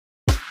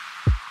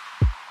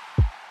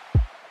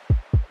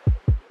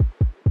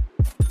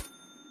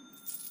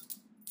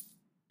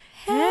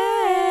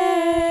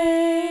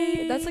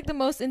like the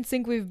most in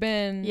sync we've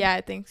been. Yeah, I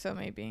think so,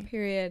 maybe.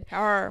 Period.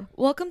 Or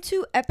Welcome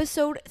to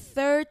episode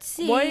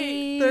 30.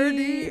 Wait,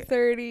 30?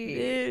 30.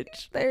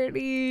 bitch.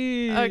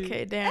 30.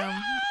 Okay, damn.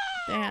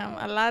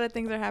 A lot of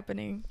things are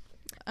happening.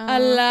 A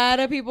lot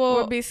of people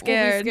will be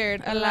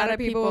scared. A lot of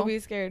people will be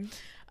scared.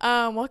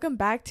 Welcome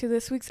back to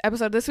this week's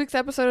episode. This week's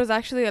episode is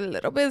actually a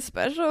little bit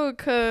special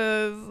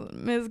because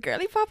Miss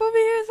Girly Pop over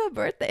here is her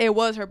birthday. It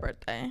was her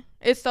birthday.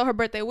 It's still her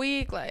birthday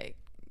week. Like,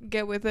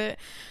 get with it.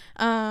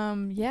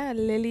 Yeah,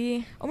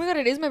 Lili. Oh my god,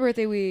 it is my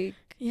birthday week.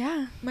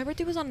 Yeah. My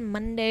birthday was on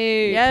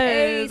Monday. Yes,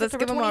 Hey, let's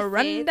give them September a 25th.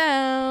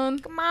 rundown.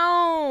 Come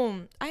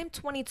on. I am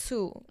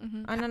 22.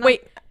 Mm-hmm.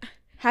 Wait,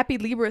 happy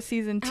Libra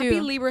season 2. Happy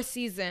Libra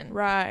season.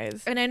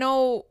 Rise. And I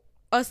know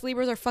us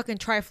Libras are fucking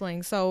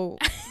trifling, so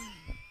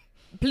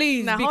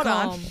please now, be hold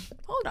calm. on.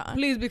 Hold on.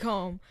 Please be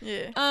calm.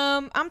 Yeah.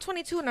 I'm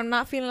 22 and I'm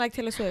not feeling like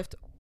Taylor Swift.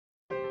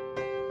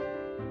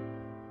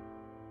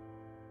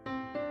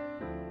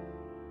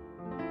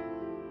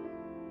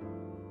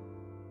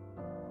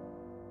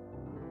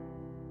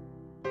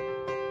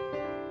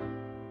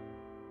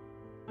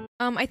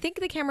 I think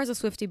the camera's a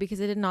Swiftie because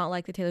I did not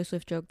like the Taylor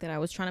Swift joke that I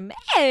was trying to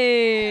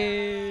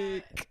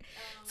make.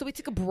 So we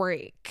took a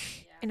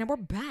break. And now we're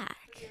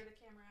back.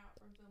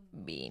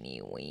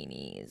 Beanie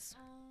weenies.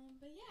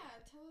 But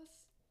yeah, tell us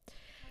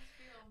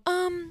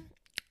how you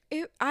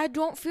feel. I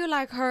don't feel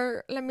like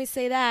her. Let me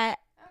say that.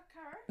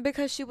 Okay.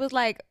 Because she was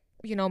like,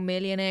 you know,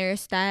 millionaire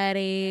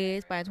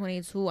status by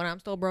 22 and I'm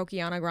still broke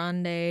Ariana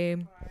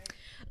Grande.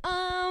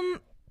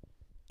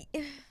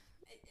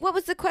 What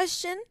was the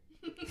question?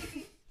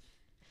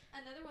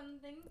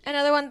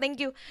 Another one,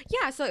 thank you.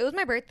 Yeah, so it was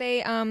my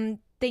birthday.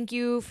 Thank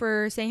you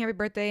for saying happy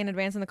birthday in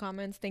advance in the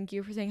comments. Thank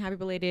you for saying happy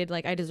belated.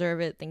 Like, I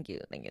deserve it. Thank you.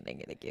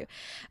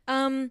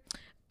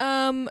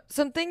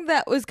 Something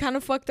that was kind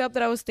of fucked up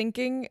that I was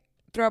thinking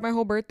throughout my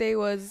whole birthday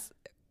was,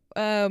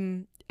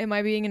 am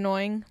I being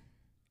annoying?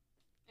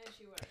 And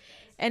she was.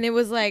 And it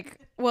was like,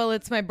 well,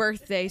 it's my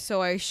birthday,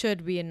 so I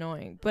should be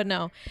annoying. But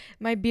no,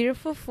 my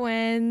beautiful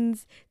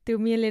friends threw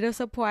me a little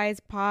surprise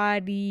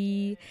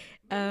party.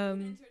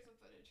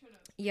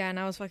 Yeah, and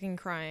I was fucking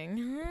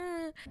crying.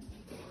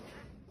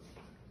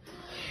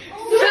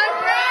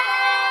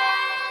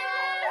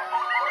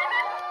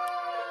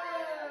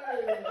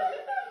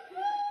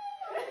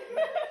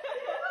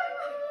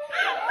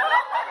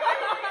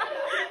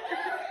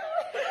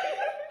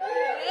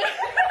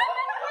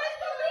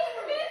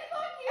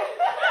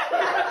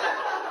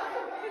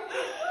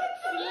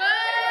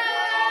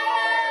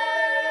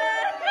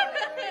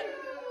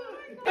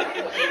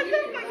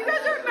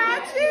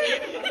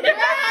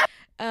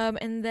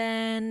 And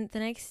then the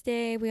next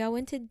day we all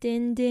went to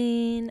Din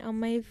Din. All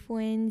my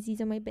friends, these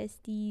are my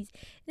besties,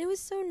 and it was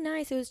so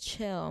nice. It was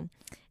chill,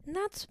 and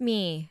that's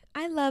me.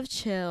 I love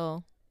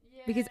chill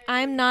because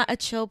I'm not a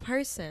chill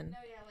person. No,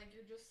 yeah, like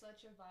you're just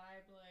such a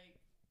vibe. Like,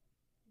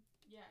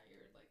 yeah,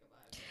 you're like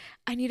a vibe.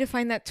 I need to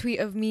find that tweet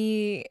of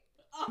me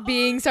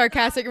being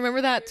sarcastic.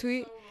 Remember that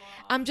tweet? So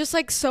I'm just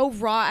like so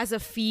raw as a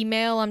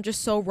female. I'm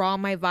just so raw.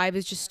 My vibe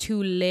is just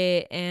too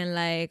lit, and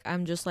like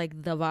I'm just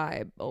like the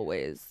vibe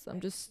always.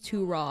 I'm just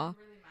too raw.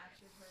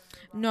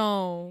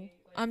 No,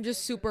 I'm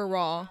just super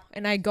raw,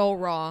 and I go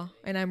raw,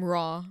 and I'm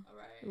raw.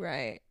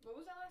 Right. What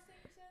was that last thing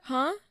you said?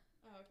 Huh?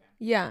 Oh, okay.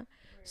 Yeah.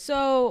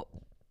 So,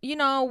 you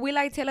know, we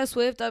like Taylor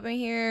Swift up in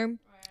here. Right.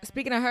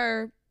 Speaking of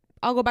her,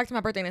 I'll go back to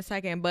my birthday in a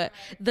second, but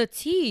the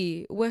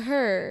tea with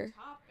her.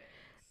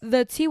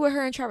 The tea with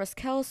her and Travis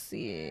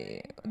Kelce.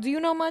 Do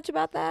you know much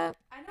about that?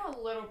 I know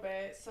a little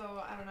bit,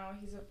 so I don't know.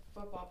 He's a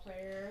football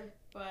player,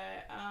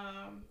 but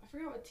I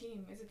forgot what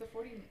team. Is it the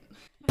 40?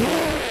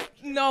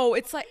 No,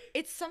 it's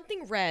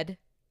something red.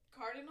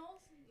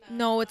 Cardinals?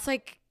 No, it's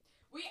like,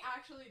 We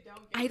actually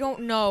don't get I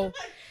don't know.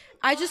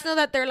 I just know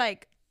that they're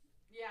like,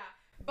 Yeah,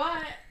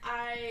 but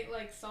I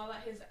like saw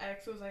that his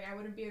ex was like, I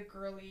wouldn't be a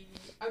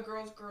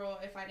girl's girl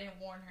if I didn't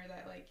warn her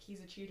that like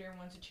he's a cheater, and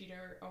once a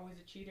cheater, always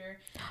a cheater.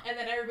 And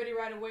then everybody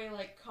right away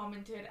like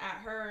commented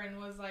at her and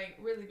was like,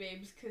 really,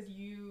 babes, because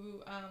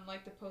you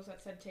like the post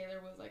that said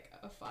Taylor was like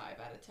a 5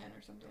 out of 10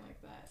 or something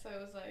like that. So it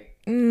was like,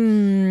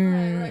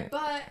 right.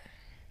 But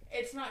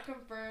it's not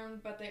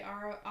confirmed, but they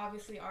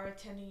obviously are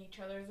attending each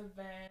other's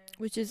events.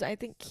 which is, I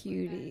think,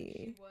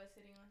 cutie. She was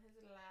sitting on his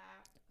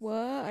lap.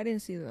 What? I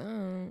didn't see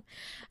that.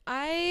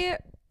 I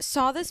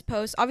saw this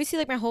post. Obviously,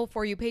 like, my whole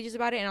For You page is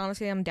about it, and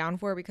honestly, I'm down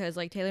for it because,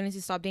 like, Taylor needs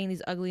to stop dating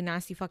these ugly,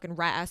 nasty, fucking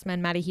rat-ass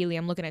men. Maddie Healy,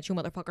 I'm looking at you,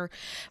 motherfucker.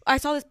 I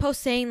saw this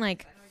post saying,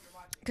 like,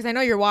 because I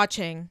know you're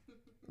watching.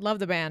 Love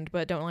the band,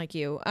 but don't like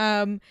you.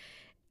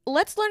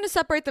 Let's learn to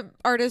separate the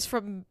artist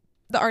from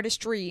the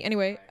artistry.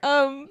 Anyway,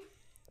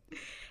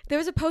 there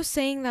was a post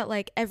saying that,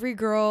 like, every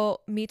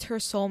girl meets her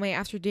soulmate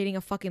after dating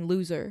a fucking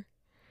loser.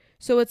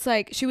 So it's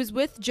like, she was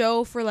with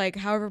Joe for, like,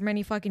 however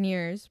many fucking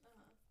years.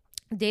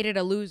 Dated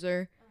a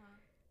loser.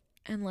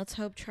 And let's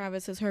hope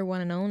Travis is her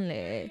one and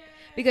only.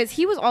 Because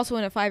he was also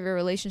in a 5-year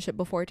relationship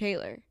before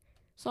Taylor.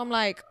 So I'm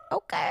like,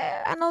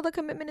 okay, I know the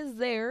commitment is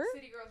there.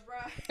 City Girls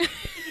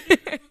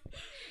Rock.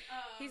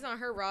 He's on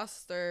her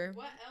roster.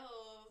 What else?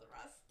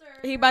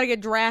 Roster. He about to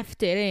get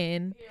drafted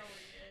in. He already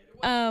did.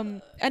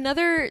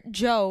 Another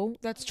Joe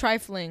that's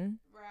trifling.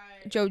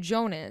 Right. Joe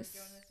Jonas.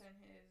 Jonas and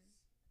his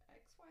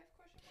ex-wife,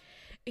 question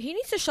mark? He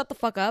needs to shut the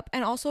fuck up.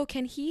 And also,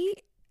 can he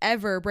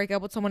ever break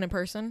up with someone in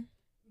person?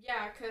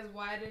 Yeah, because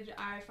why did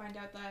I find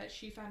out that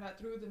she found out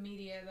through the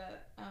media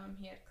that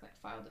he had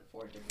filed it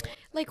for divorce?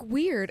 Like,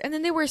 weird. And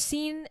then they were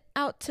seen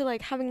out to,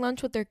 like, having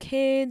lunch with their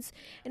kids.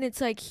 And it's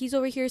like, he's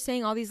over here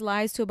saying all these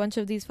lies to a bunch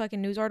of these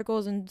fucking news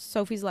articles. And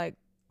Sophie's like,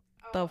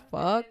 the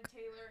fuck? And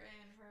Taylor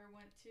and her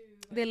went to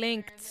They dinner,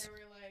 linked. and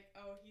they were like,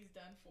 oh, he's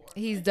done for.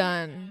 He's Like,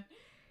 done.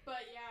 But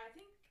yeah, I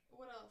think,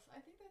 what else?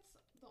 I think that's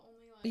the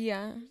only, like,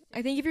 Yeah. interesting-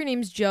 I think if your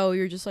name's Joe,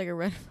 you're just like a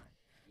red.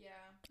 Yeah.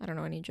 I don't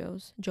know any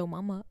Joes. Joe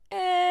Mama.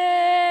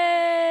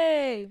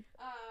 Hey!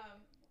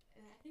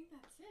 I think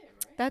that's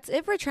it, right? That's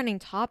it for trending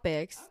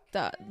topics.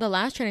 Okay. The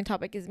last trending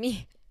topic is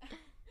me.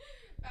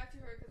 Back to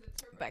her, because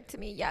it's her Back to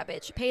me. birthday. Yeah,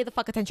 bitch. Pay the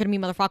fuck attention to me,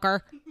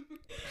 motherfucker.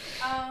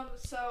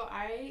 So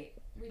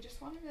we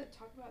just wanted to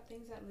talk about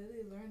things that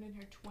Lily learned in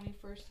her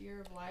 21st year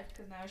of life,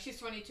 because now she's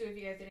 22 if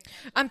you guys didn't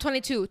catch. I'm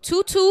 22.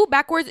 22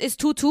 backwards is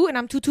 22, and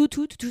I'm 22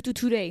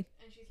 today.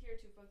 And she's here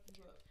to fuck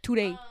you up.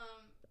 Today. There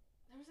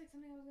was like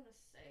something I was gonna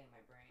say in my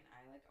brain.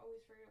 I like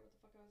always forget what the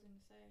fuck I was gonna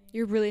say.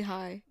 You're really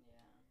high.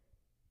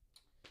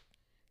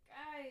 Yeah.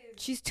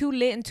 Guys. She's too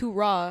lit and too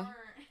raw.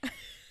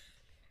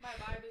 My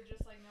vibe is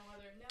just like no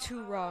other. No,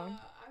 Too raw.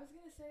 I was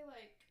gonna say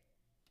like,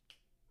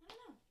 I don't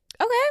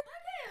know.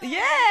 Okay.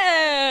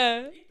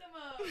 Yeah. Eat them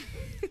up.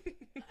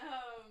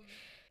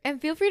 And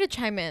feel free to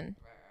chime in.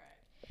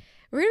 Right.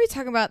 We're going to be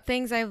talking about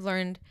things I've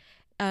learned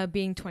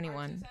being Our 2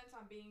 21. cents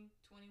on being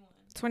 21.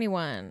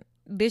 21.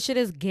 This shit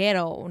is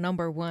ghetto,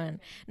 number one.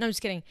 No, I'm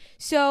just kidding.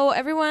 So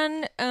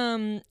everyone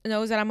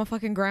knows that I'm a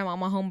fucking grandma on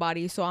my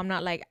homebody, so I'm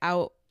not like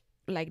out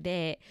like that.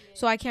 Yeah.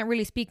 So I can't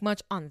really speak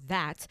much on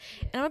that.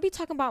 Yeah. And I'm going to be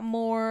talking about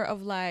more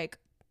of like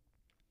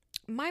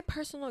my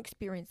personal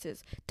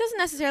experiences. Doesn't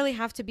necessarily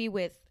have to be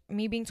with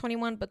me being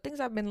 21, but things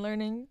I've been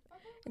learning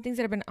and things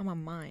that have been on my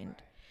mind.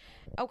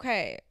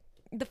 Okay.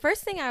 The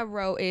first thing I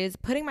wrote is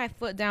putting my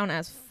foot down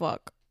as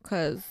fuck.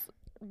 Cause,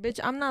 bitch,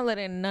 I'm not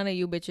letting none of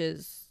you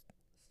bitches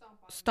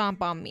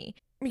stomp on me.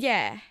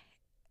 Yeah.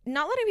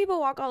 Not letting people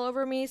walk all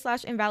over me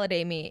 /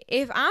 invalidate me.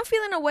 If I'm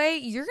feeling a way,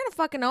 you're gonna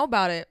fucking know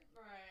about it.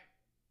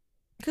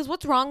 Right. Cause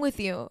what's wrong with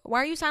you? Why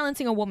are you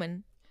silencing a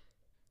woman?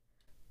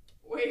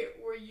 Wait,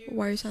 were you?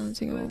 Why are you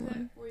silencing a was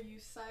woman? Were you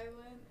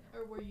silent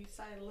or were you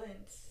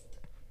silenced?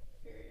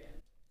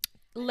 Period.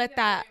 Let I think that's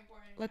that very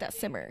important. let I that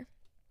think- simmer.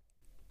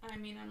 I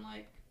mean, I'm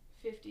like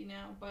 50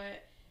 now,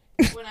 but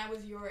when I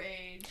was your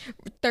age,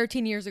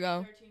 13 years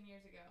ago. 13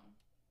 years ago,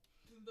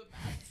 the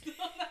math's still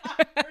not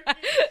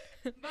working.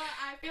 But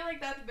I feel like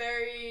that's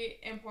very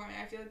important.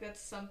 I feel like that's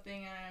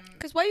something I'm.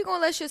 Cause why you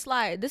gonna let shit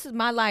slide? This is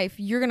my life.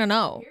 You're gonna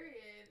know. Period.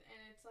 And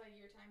it's like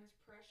your time is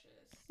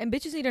precious. And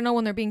bitches need to know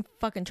when they're being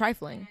fucking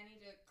trifling. And I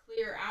need to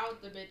clear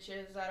out the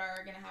bitches that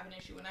are gonna have an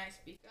issue when I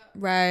speak up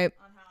Right.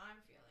 on how I'm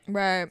feeling.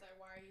 Right. It's like,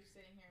 why are you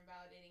sitting here and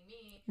validating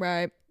me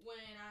Right. when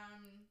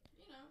I'm,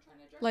 trying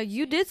to address Like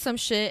you things? did some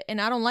shit and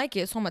I don't like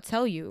it, so I'm gonna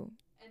tell you.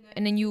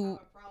 and then you-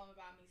 have a problem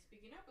about me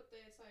speaking up with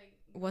this. Like,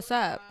 What's what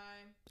up?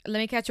 I- Let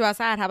me catch you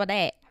outside. How about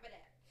that? How about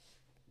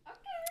that?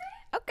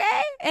 Okay.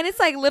 Okay. And it's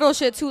like little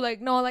shit too.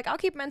 Like, no, like I'll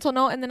keep mental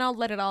note and then I'll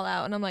let it all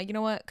out. And I'm like, you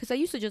know what? Because I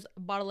used to just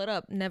bottle it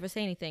up, never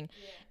say anything.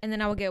 Yeah. And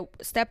then I would get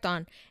stepped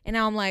on. And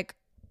now I'm like,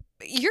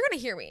 you're going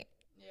to hear me.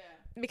 Yeah.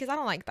 Because I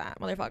don't like that,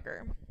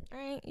 motherfucker. All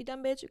right, you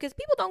dumb bitch. Because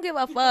people don't give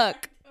a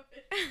fuck.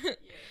 Yeah.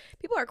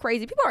 People are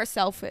crazy. People are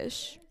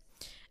selfish.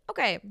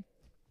 Okay.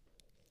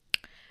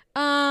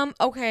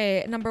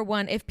 Okay, number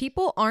 1, if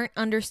people aren't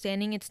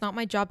understanding, it's not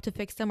my job to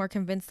fix them or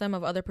convince them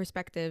of other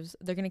perspectives.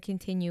 They're going to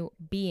continue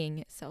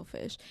being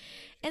selfish.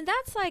 And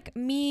that's like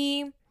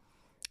me.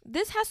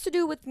 This has to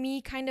do with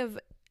me kind of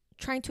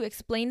trying to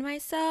explain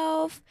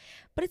myself,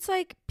 but it's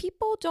like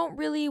people don't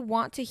really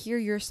want to hear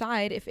your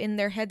side if in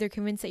their head they're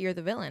convinced that you're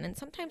the villain. And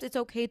sometimes it's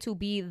okay to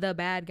be the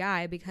bad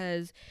guy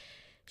because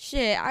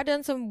shit, I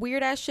done some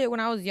weird ass shit when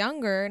I was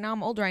younger. Now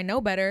I'm older, I know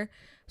better.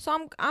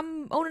 So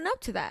I'm owning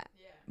up to that.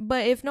 Yeah.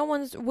 But if no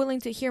one's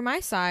willing to hear my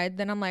side,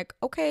 then I'm like,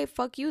 okay,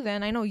 fuck you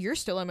then. I know you're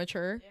still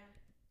immature. Yeah.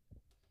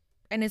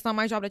 And it's not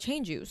my job to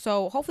change you.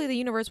 So hopefully the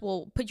universe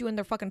will put you in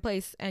their fucking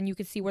place and you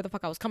can see where the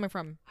fuck I was coming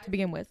from to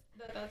begin with.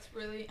 That's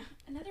really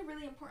another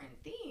really important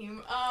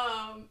theme.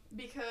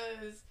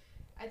 Because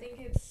I think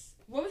it's.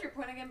 What was your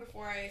point again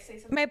before I say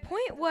something? My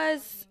point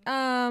was,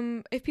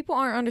 if people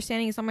aren't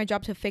understanding, it's not my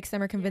job to fix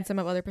them or convince them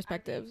of other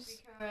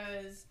perspectives.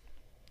 Because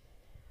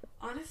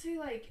honestly,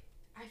 like,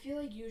 I feel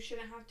like you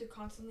shouldn't have to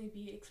constantly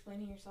be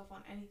explaining yourself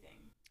on anything.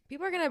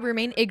 People are going to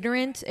remain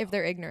ignorant if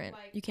they're ignorant.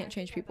 Like, You can't I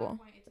change think at that people.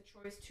 point, it's a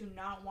choice to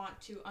not want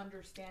to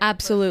understand. the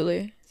Absolutely.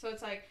 person. So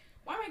it's like,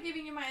 why am I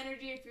giving you my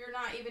energy if you're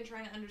not even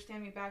trying to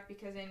understand me back?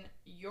 Because in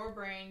your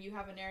brain, you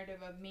have a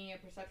narrative of me, a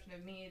perception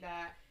of me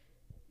that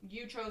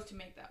you chose to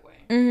make that way.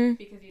 Mm-hmm.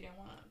 Because you didn't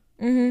want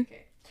to. Mm-hmm.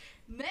 Okay.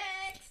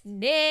 Next.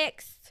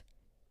 Next.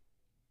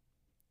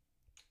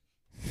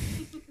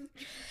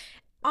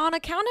 on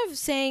account of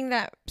saying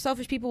that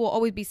selfish people will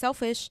always be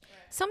selfish,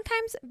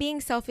 sometimes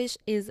being selfish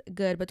is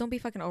good, but don't be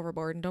fucking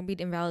overboard and don't be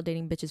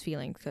invalidating bitches'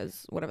 feelings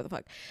because whatever the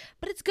fuck.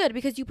 But it's good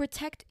because you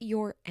protect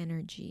your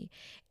energy.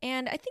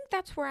 And I think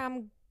that's where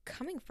I'm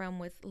coming from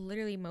with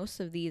literally most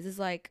of these is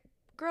like,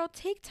 girl,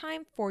 take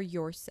time for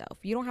yourself.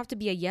 You don't have to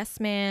be a yes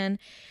man.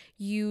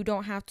 You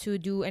don't have to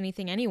do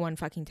anything anyone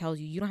fucking tells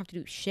you. You don't have to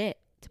do shit,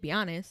 to be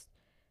honest.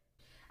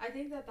 I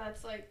think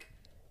that's like,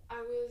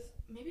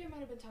 maybe I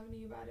might have been talking to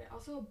you about it.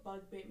 Also, a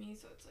bug bit me,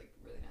 so it's like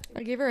really nasty.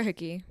 I gave her a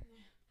hickey.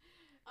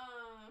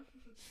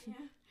 Yeah.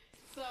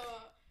 So.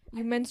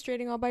 You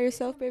menstruating all by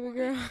yourself, baby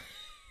girl?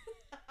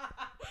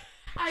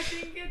 I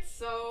think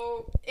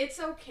it's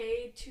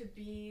okay to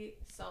be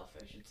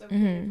selfish. It's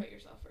okay to put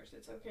yourself first.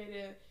 It's okay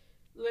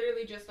to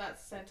literally just that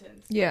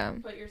sentence. Yeah.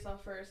 Put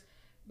yourself first.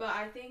 But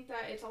I think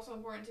that it's also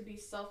important to be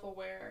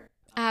self-aware.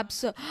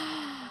 Absolutely.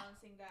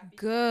 Balancing that.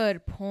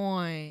 Good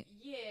point.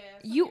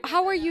 Yeah.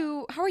 How are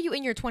you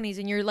in your 20s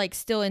and you're like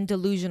still in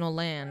delusional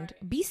land?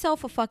 Right. Be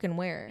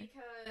self-a-fucking-aware.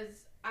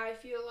 Because I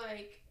feel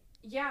like,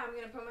 yeah, I'm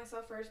going to put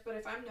myself first, but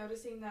if I'm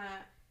noticing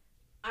that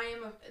I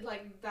am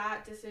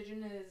that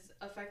decision is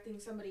affecting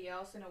somebody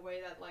else in a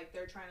way that like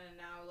they're trying to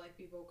now like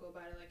be vocal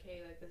about it, like,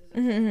 hey, like this is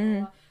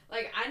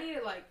like I need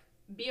to like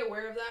be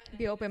aware of that, and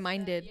be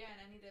open-minded. Yeah,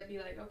 and I need to be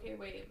like, okay,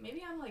 wait,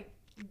 maybe I'm like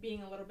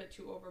being a little bit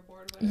too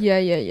overboard.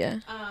 Whatever. Yeah.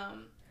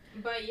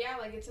 But yeah,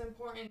 like it's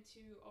important to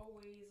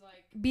always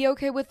like be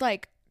okay with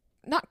like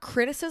not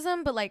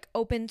criticism, but like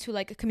open to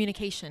like a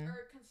communication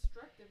or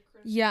constructive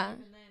criticism. Yeah.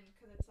 And then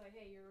because it's like,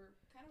 hey, you're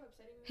kind of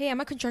upsetting me. Hey, I'm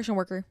a construction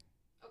worker.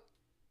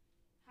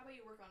 How about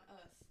you work on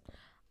us?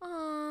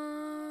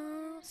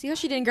 See how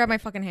she didn't grab my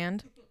fucking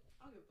hand?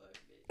 I'll give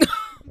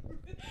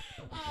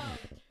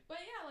but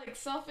yeah, like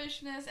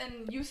selfishness,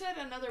 and you said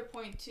another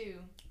point too.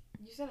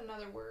 You said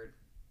another word.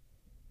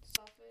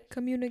 Selfish.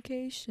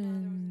 Communication. There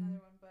was another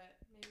one, but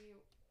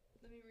maybe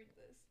let me read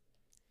this.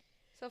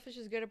 Selfish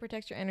is good to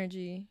protect your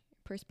energy,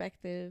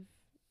 perspective.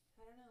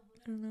 I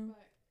don't know.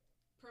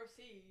 But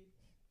proceed.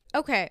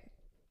 Okay,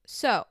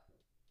 so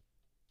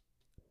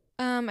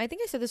I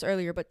think I said this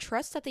earlier, but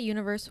trust that the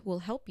universe will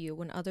help you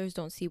when others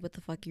don't see what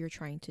the fuck you're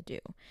trying to do.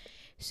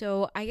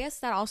 So I guess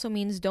that also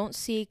means don't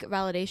seek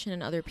validation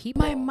in other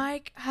people. My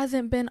mic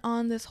hasn't been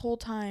on this whole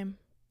time.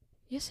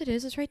 Yes, it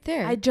is. It's right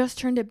there. I just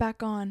turned it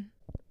back on.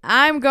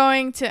 I'm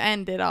going to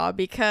end it all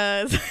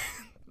because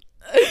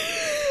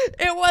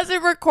it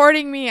wasn't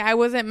recording me. I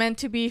wasn't meant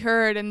to be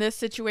heard. In this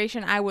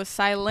situation, I was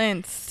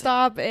silenced.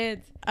 Stop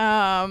it.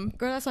 Girl,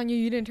 that's on you.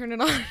 You didn't turn it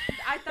on.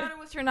 I thought it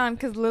was turned on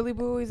because Lily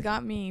Boo always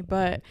got me,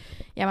 but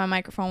yeah, my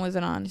microphone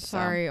wasn't on.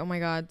 Sorry. Oh my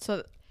God.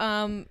 So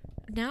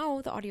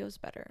now the audio is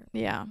better.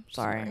 Yeah.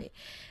 Sorry.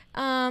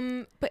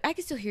 But I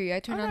can still hear you. I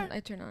turn on.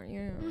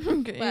 Yeah.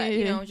 Okay. But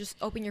you know, just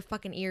open your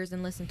fucking ears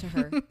and listen to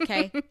her.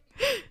 Okay.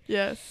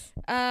 Yes.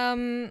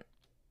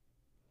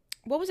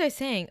 What was I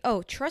saying?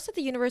 Oh, trust that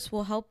the universe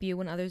will help you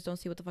when others don't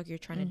see what the fuck you're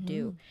trying to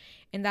do.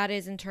 And that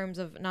is in terms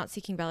of not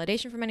seeking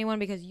validation from anyone,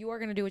 because you are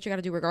going to do what you got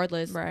to do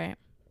regardless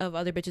of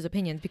other bitches'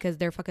 opinions, because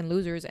they're fucking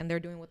losers and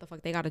they're doing what the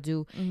fuck they got to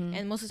do.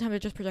 And most of the time they're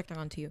just projecting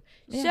onto you.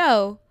 Yeah.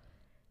 So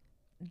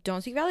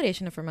don't seek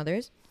validation from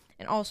others.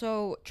 And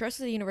also trust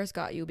that the universe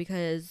got you,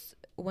 because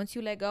once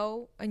you let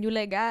go and you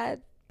let God,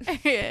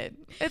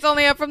 it's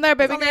only up from there,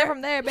 baby. It's only up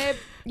from there, babe.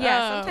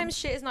 Yeah, sometimes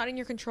shit is not in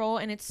your control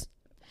and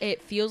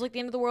it feels like the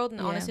end of the world,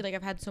 and honestly, like,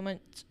 I've had so much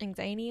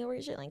anxiety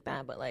over shit like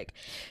that, but like,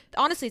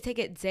 honestly, take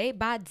it day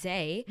by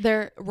day.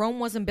 Rome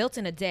wasn't built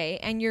in a day,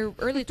 and your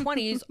early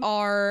 20s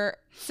are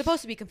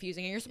supposed to be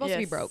confusing, and you're supposed to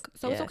be broke,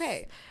 so it's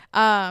okay.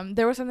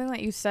 There was something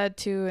that you said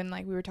too, and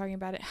like we were talking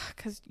about it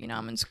because you know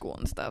I'm in school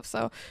and stuff,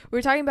 so we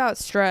were talking about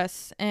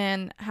stress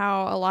and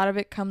how a lot of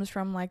it comes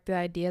from like the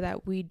idea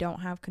that we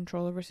don't have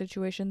control over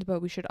situations, but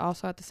we should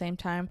also at the same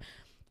time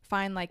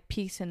find like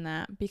peace in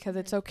that, because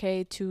it's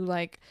okay to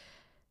like,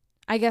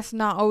 I guess,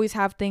 not always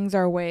have things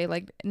our way.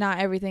 Like, not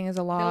everything is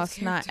a loss.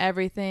 Not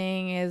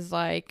everything is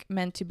like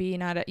meant to be.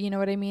 You know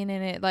what I mean?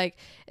 And it like,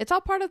 it's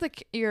all part of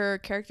your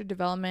character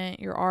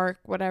development, your arc,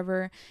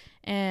 whatever.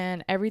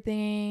 And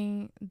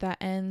everything that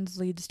ends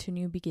leads to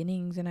new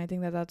beginnings. And I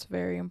think that that's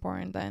very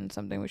important and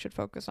something we should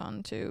focus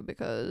on too,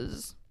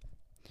 because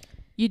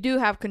you do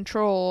have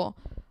control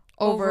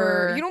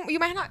over you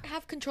might not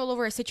have control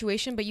over a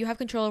situation, but you have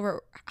control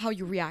over how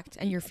you react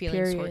and your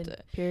feelings towards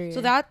it.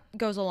 So that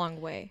goes a long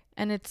way.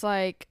 And it's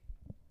like,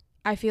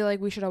 I feel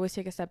like we should always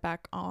take a step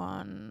back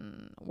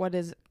on what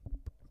is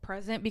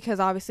present,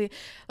 because obviously,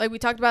 like we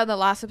talked about in the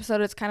last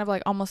episode, it's kind of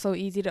like almost so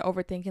easy to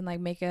overthink and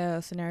like make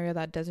a scenario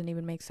that doesn't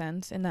even make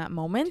sense in that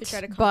moment. To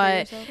try to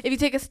but yourself. If you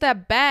take a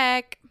step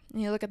back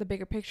and you look at the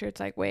bigger picture, it's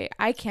like, wait,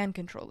 I can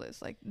control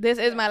this. Like, this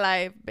is my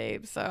life,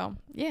 babe. So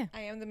yeah,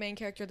 I am the main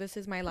character. This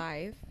is my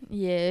life.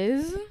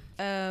 Yes.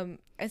 And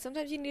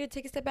sometimes you need to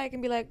take a step back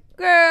and be like,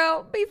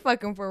 girl, be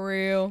fucking for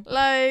real.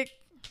 Like,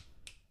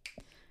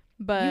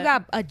 but you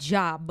got a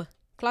job.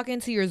 Clock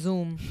into your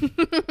Zoom.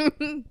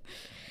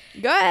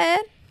 Go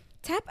ahead.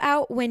 Tap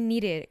out when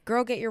needed.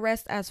 Girl, get your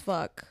rest as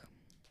fuck.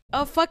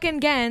 Oh, fucking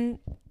again.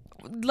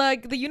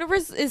 like the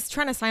universe is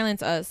trying to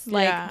silence us.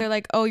 Like they're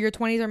like, oh, your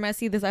 20s are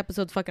messy. This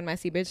episode's fucking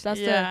messy, bitch. That's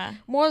the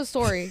moral of the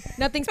story.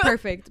 Nothing's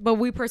perfect, but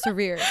we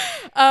persevere.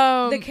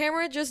 The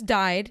camera just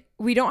died.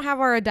 We don't have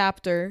our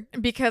adapter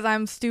because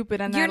I'm stupid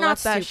and You're I not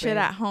left that stupid. shit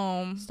at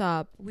home.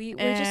 Stop. We're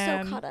just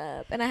so caught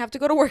up, and I have to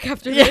go to work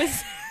after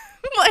this.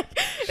 Like,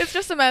 it's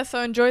just a mess.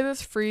 So enjoy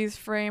this freeze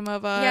frame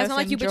of us. Yeah, it's not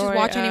like you bitches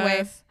watch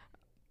anyway.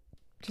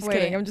 Just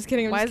kidding. I'm just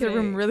kidding. Why is the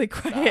room really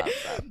quiet?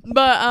 Stop.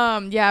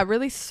 But yeah,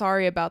 really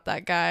sorry about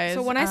that, guys.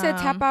 So when I said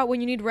tap out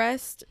when you need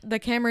rest, the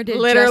camera did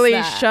literally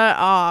just that. shut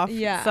off.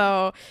 Yeah.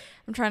 So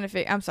I'm trying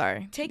to I'm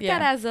sorry. Take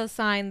that as a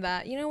sign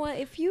that, you know what,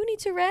 if you need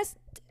to rest.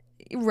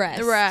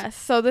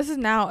 So this is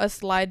now a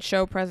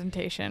slideshow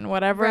presentation.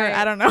 Whatever. Right.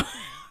 I don't know.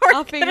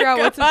 I'll figure out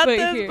what to put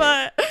here.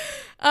 But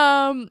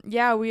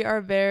yeah, we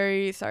are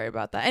very sorry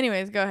about that.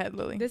 Anyways, go ahead,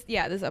 Lily. This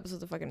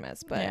episode's a fucking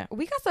mess, but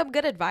we got some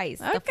good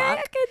advice.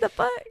 Okay, the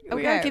fuck. We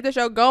Okay. gotta keep the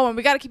show going.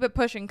 We gotta keep it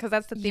pushing because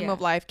that's the theme of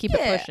life. Keep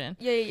it pushing.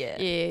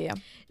 Yeah.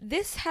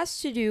 This has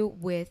to do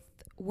with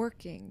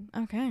working.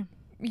 Okay.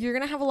 You're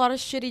gonna have a lot of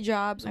shitty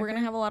jobs. We're gonna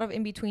have a lot of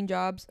in-between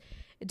jobs.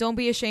 Don't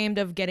be ashamed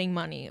of getting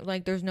money.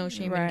 Like, there's no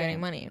shame in getting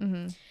money.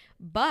 Mm-hmm.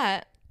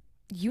 But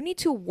you need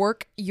to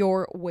work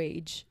your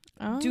wage.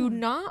 Do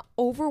not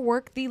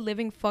overwork the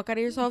living fuck out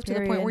of yourself to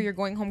the point where you're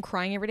going home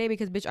crying every day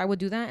because, bitch, I would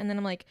do that. And then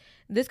I'm like,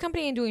 this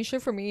company ain't doing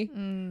shit for me.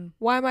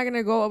 Why am I going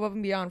to go above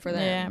and beyond for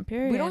them? Yeah,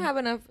 period. We don't have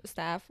enough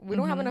staff. We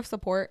don't have enough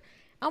support.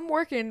 I'm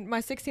working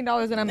my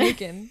 $16 that I'm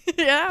making.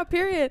 Yeah,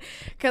 period.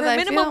 For a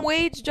minimum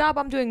wage job,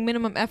 I'm doing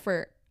minimum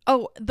effort.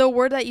 Oh, the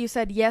word that you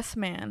said, yes,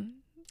 man.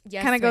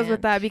 Yes, kind of goes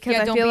with that because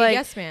I don't feel be like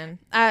yes, man.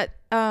 At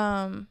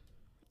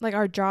like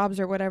our jobs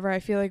or whatever, I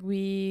feel like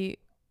we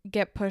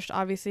get pushed,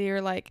 obviously, or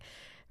like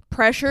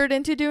pressured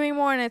into doing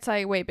more, and it's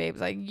like, wait,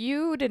 babes, like,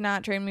 you did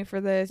not train me for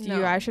this.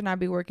 No. I should not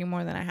be working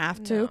more than I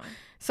have to. No.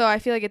 So I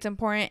feel like it's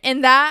important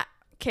in that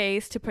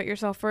case to put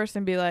yourself first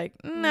and be like,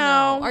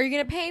 no. Are you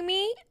gonna pay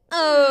me?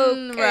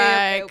 Oh,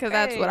 right, because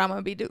that's what I'm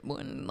gonna be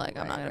doing. Like,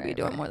 I'm not gonna be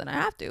doing more than I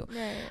have to.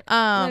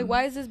 Right. Like,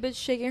 why is this bitch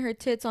shaking her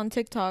tits on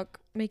TikTok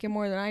making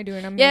more than I do,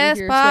 and I'm here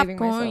slaving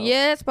myself?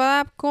 Yes,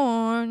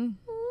 popcorn.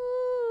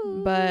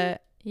 Ooh.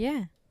 But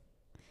yeah,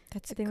 I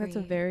think great, that's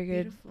a very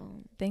good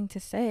thing to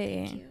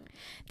say. Thank you.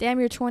 Damn,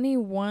 you're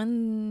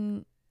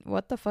 21.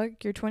 What the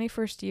fuck? Your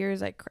 21st year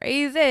is like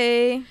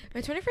crazy.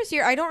 My 21st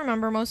year, I don't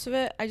remember most of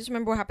it. I just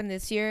remember what happened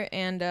this year,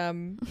 and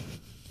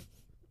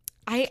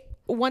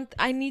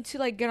I need to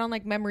like get on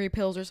like memory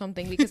pills or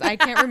something because I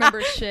can't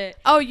remember shit.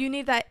 Oh, you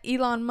need that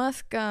Elon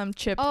Musk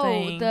chip thing.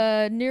 Oh,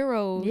 the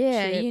Neuro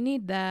chip. You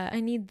need that. I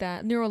need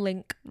that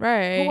Neuralink.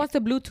 Right. Who wants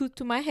the Bluetooth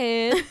to my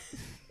head?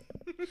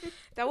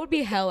 That would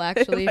be hell,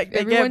 actually. Like,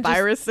 they get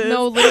viruses.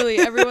 No, literally,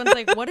 everyone's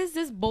like, what is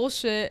this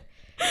bullshit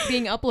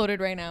being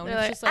uploaded right now? And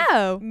they're it's like,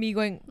 just like me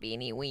going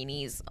beanie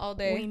weenies all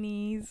day.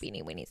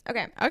 Beanie weenies.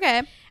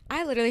 Okay.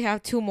 I literally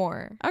have two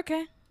more.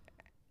 Okay.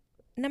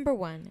 Number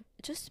one,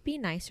 just be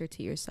nicer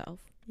to yourself.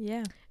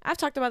 Yeah. I've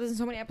talked about this in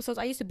so many episodes.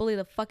 I used to bully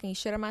the fucking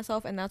shit out of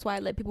myself, and that's why I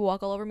let people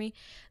walk all over me.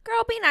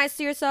 Girl, be nice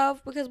to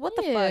yourself, because what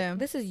the fuck?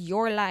 This is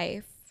your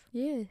life.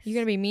 Yes. You're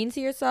gonna be mean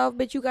to yourself,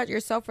 bitch. You got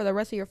yourself for the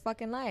rest of your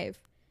fucking life.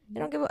 I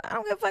don't give a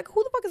fuck.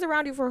 Who the fuck is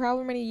around you for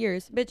however many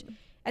years, bitch?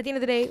 At the end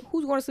of the day,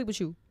 who's going to sleep with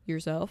you?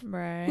 Yourself.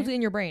 Right. Who's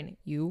in your brain?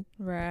 You.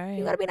 Right.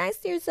 You gotta be nice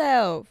to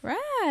yourself.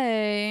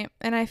 Right.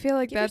 And I feel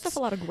like Give that's yourself a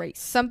lot of grace.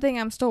 something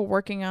I'm still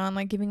working on,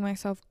 like giving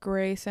myself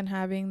grace and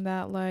having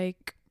that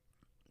like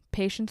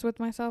patience with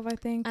myself, I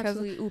think.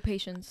 Absolutely. Ooh,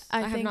 patience.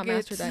 I have not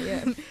mastered that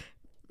yet.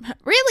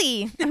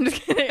 Really? I'm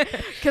just kidding.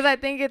 Because I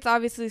think it's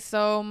obviously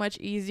so much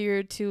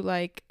easier to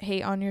like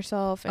hate on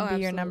yourself and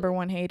be your number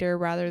one hater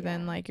rather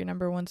than like your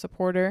number one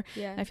supporter.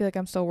 Yeah. I feel like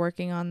I'm still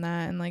working on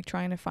that and like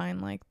trying to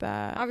find like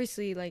that.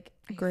 Obviously, like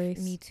grace.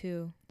 Me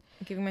too.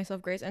 Giving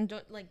myself grace and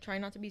don't like try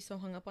not to be so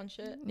hung up on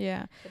shit.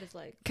 Yeah. But it's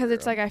like, because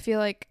it's like I feel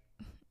like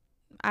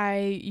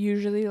I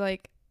usually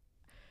like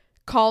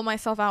call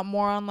myself out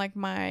more on like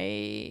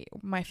my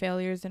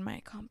failures and my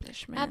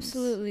accomplishments.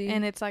 Absolutely.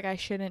 And it's like I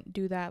shouldn't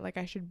do that. Like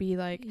I should be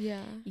like,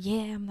 yeah,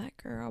 I'm that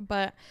girl.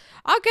 But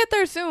I'll get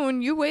there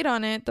soon. You wait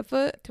on it. The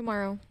foot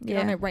tomorrow.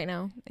 Get on it right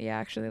now. Yeah,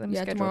 actually, let me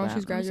schedule tomorrow that.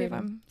 She's graduating.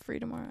 Let me see if I'm free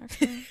tomorrow.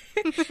 Actually.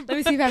 Let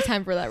me see if I have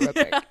time for that real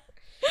quick.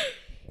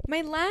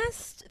 My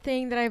last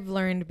thing that I've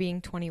learned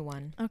being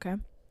 21. Okay.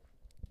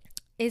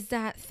 Is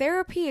that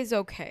therapy is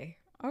okay.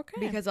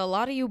 Okay. Because a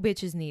lot of you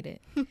bitches need it.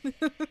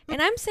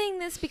 And I'm saying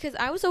this because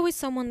I was always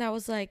someone that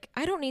was like,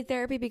 I don't need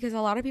therapy because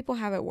a lot of people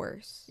have it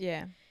worse.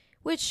 Yeah.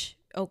 Which,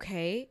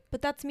 okay,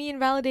 but that's me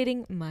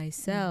invalidating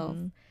myself.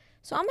 Mm-hmm.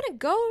 So I'm going to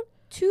go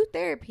to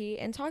therapy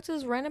and talk to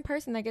this random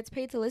person that gets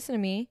paid to listen to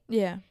me.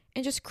 Yeah.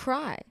 And just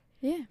cry.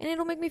 Yeah. And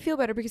it'll make me feel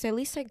better because at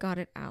least I got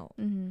it out.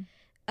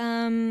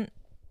 Mm-hmm.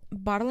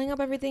 Bottling up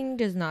everything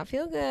does not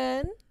feel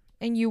good.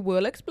 And you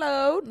will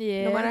explode.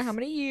 Yes. No matter how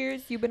many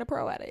years you've been a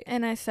pro at it.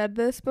 And I said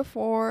this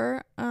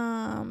before.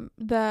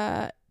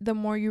 The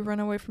more you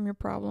run away from your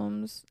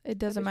problems, it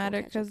doesn't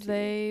matter because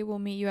they will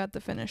meet you at the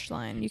finish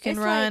line. You can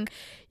run,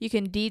 you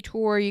can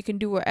detour, you can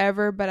do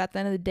whatever, but at the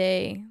end of the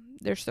day,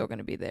 they're still going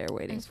to be there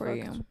waiting for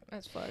you.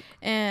 As fuck.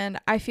 And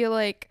I feel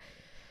like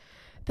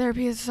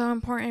therapy is so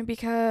important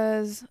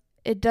because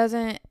it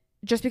doesn't,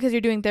 just because you're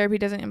doing therapy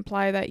doesn't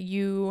imply that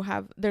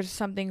there's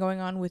something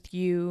going on with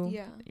you.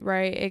 Yeah.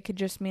 Right? It could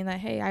just mean that,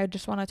 hey, I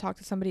just want to talk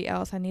to somebody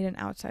else. I need an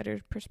outsider's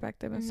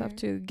perspective and stuff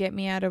to get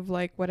me out of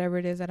like whatever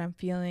it is that I'm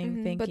feeling,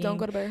 thinking. But don't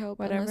go to BetterHelp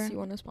whatever. unless you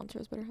want to sponsor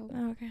us BetterHelp.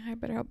 Oh, okay, hi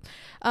BetterHelp.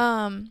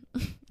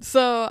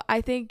 So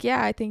I think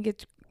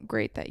it's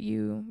great that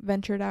you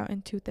ventured out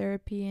into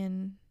therapy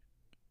and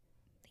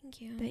Thank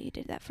you. that you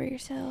did that for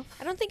yourself.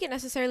 I don't think it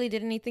necessarily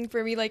did anything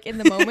for me, like, in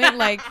the moment.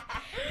 Like,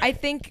 I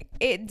think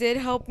it did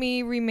help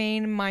me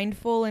remain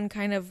mindful and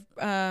kind of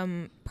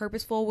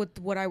purposeful with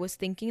what I was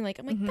thinking. Like,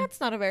 I'm like, that's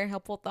not a very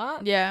helpful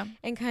thought. Yeah.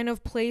 And kind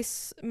of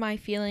place my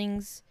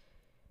feelings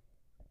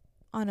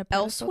On a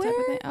pedestal type of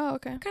elsewhere. thing. Oh,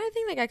 okay. Kind of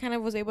thing. Like, I kind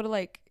of was able to,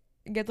 like,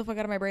 get the fuck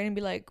out of my brain and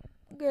be like,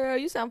 girl,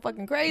 you sound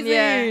fucking crazy.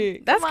 Yeah.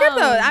 That's Come good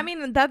though. on. I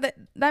mean,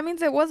 that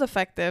means it was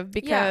effective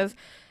because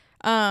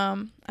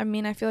I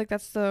mean, I feel like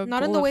that's the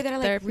not in goal the of way that I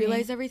like therapy.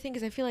 realized everything,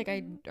 because I feel like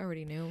I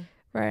already knew,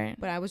 Right.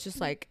 but I was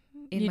just like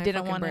in You my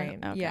didn't fucking wanna- brain.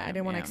 okay, Yeah, I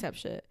didn't want to yeah. accept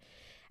shit.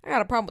 I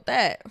got a problem with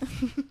that.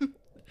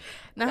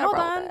 Now Got a hold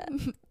problem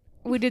with on.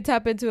 We did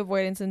tap into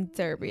avoidance in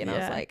therapy, and I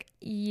was Yeah. like,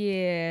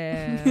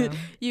 yeah.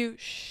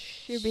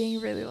 You're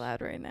being really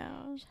loud right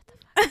now.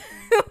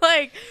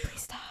 Like,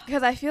 Please stop.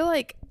 because I feel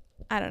like,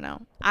 I don't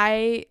know.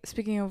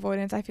 Speaking of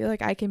avoidance, I feel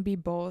like I can be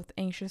both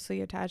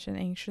anxiously attached and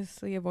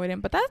anxiously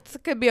avoidant, but that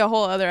could be a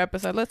whole other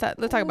episode. Let's talk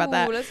about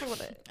that. Let's talk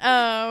about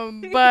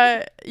it.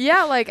 But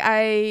yeah, like,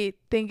 I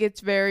think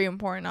it's very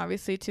important,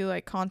 obviously, to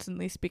like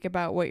constantly speak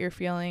about what you're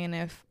feeling, and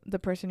if the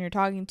person you're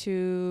talking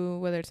to,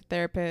 whether it's a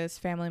therapist,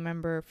 family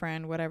member,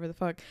 friend, whatever the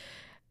fuck,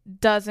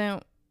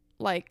 doesn't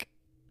like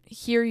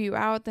hear you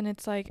out, then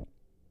it's like,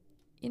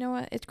 you know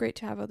what? It's great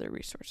to have other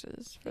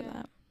resources for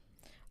that.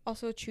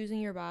 Also, choosing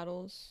your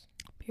battles.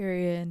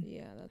 Period.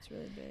 Yeah, that's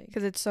really big.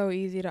 Because it's so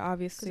easy to Because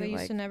obviously I used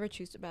like, to never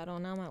choose to battle,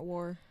 and now I'm at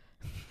war.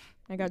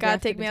 I got God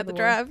drafted take me into out the war.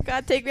 draft.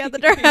 God take me out the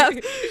draft.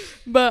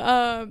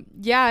 But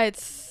yeah,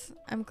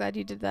 I'm glad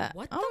you did that.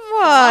 What the Oh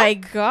my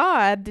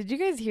God. Did you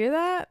guys hear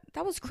that?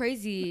 That was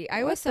crazy. What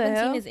iOS the 17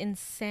 hell? is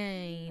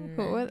insane.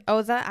 Oh,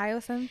 is that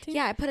iOS 17?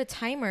 Yeah, I put a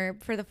timer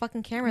for the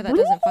fucking camera that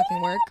doesn't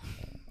fucking work.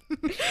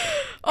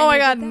 Oh my I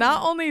God. did that.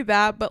 Not only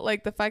that, but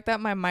like the fact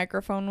that my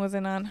microphone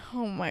wasn't on.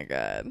 Oh my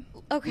God.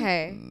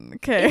 Okay.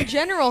 Okay. In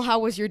general, how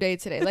was your day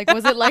today? Like,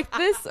 was it like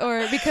this?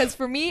 Or because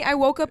for me, I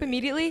woke up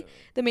immediately.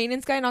 The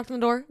maintenance guy knocked on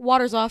the door.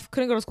 Water's off.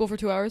 Couldn't go to school for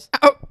 2 hours.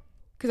 Oh.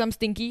 Because I'm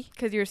stinky.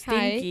 Because you're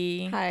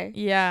stinky. Hi.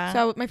 Yeah.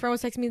 So my friend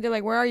was texting me. They're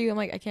like, where are you? I'm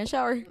like, I can't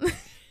shower.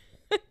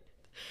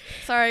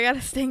 Sorry, I got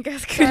a stink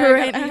ass Sorry, scooter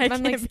right now. I'm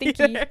like can't be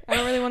stinky. there. I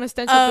don't really want to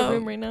stench up the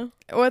room right now.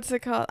 What's it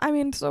called? I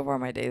mean, so far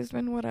my day's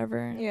been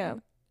whatever. Yeah.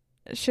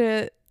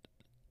 Shit.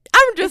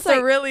 I'm just It's a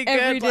like really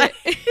every good. Like,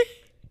 day.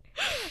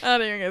 I'm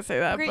not even gonna say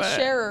that. Great but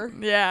sharer.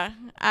 Yeah.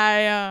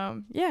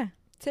 Yeah.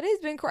 Today's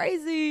been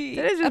crazy.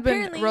 Today's just been a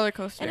Apparently- roller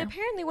coaster. And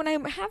apparently, when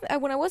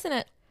I wasn't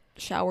at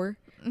shower,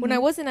 when I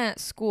Mhm. wasn't at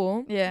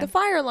school, Yeah. the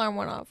fire alarm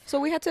went off, so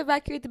we had to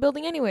evacuate the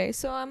building anyway.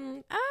 So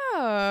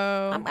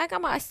Oh.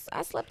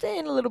 I slept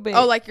in a little bit.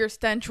 Oh, like your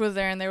stench was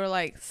there, and they were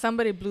like,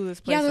 somebody blew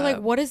this place yeah, they're up.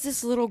 like, what is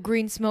this little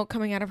green smoke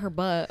coming out of her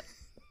butt?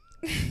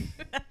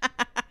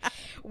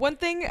 One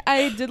thing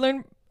I did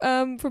learn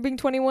for being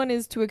 21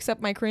 is to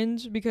accept my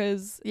cringe,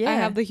 because Yeah. I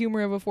have the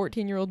humor of a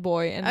 14-year-old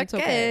boy, and it's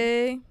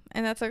okay.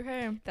 And that's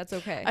okay. That's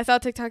okay. I saw a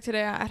TikTok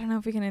today. I don't know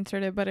if we can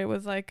insert it, but it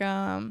was like,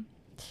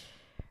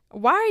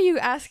 why are you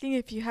asking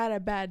if you had a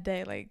bad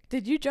day? Like,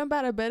 did you jump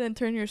out of bed and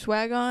turn your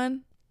swag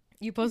on?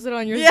 You posted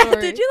on your Yeah, story.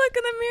 did you look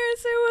in the mirror and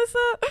say what's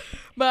up?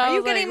 But I Are you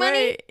was like, getting money?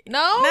 wait, No.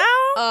 No?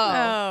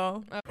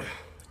 Oh. No.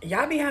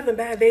 Y'all be having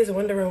bad days and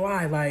wondering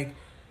why. Like,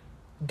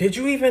 did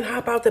you even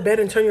hop out the bed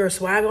and turn your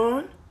swag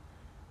on?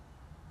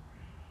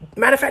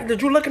 Matter of fact,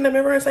 did you look in the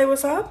mirror and say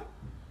what's up?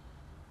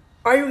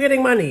 Are you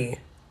getting money?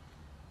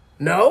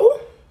 No?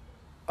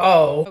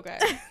 Oh. Okay.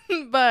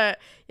 But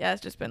yeah,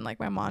 it's just been like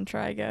my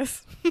mantra, I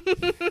guess.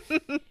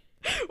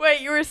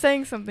 Wait, you were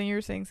saying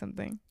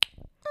something.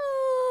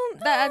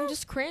 That I'm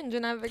just cringe,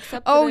 and I've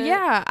accepted Oh it.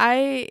 yeah,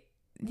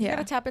 You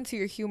gotta tap into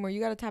your humor. You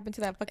gotta tap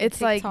into that fucking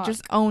It's like, TikTok.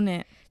 just own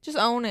it. Just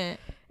own it.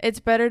 It's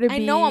better to be. I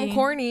know I'm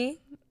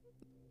corny.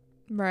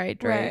 Right,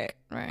 Drake.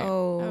 Right.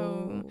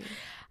 Oh.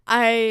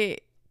 I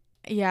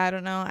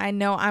don't know. I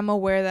know I'm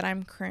aware that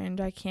I'm cringe.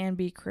 I can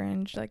be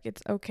cringe. Like,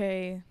 it's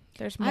okay.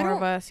 There's more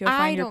of us. You'll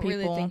find your people. I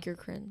don't really think you're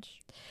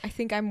cringe. I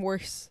think I'm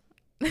worse.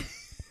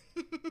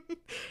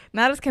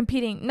 Not as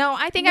competing. No,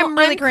 I think No, I'm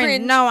really I'm cringe.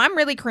 cringe. No, I'm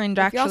really cringe,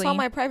 If actually. y'all saw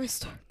my private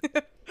story,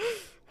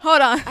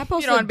 Hold on. I You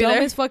post don't wanna the be there.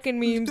 dumbest fucking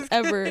memes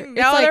ever. It's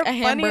No, like they're a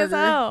funny as hamburger.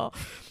 hell.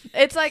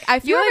 It's like, I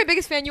feel You're like, my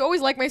biggest fan. You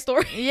always like my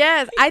story.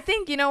 yes, I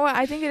think, you know what?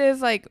 I think it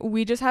is like,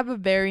 we just have a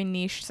very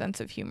niche sense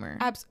of humor.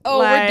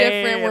 We're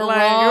different. We're like,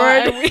 raw.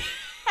 we're- and we-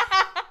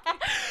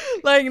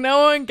 Like,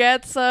 no one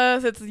gets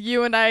us. It's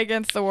you and I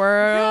against the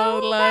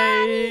world.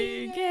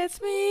 Nobody Like, gets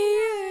me.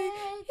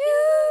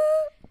 You.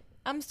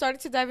 I'm starting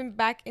to dive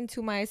back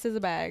into my scissor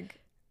bag.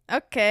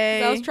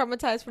 Okay. I was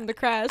traumatized from the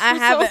crash. I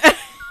haven't.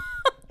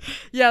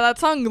 Yeah, that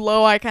song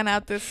Low, I kind of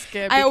have to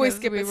skip. I always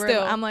because skip it were-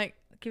 still. I'm like,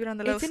 keep it on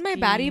the low. It's in my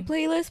baddie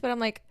playlist, but I'm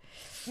like,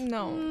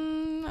 no.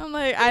 I'm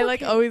like, I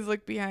like okay. always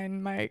look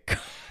behind my car.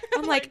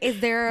 I'm like,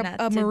 is there Not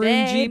a maroon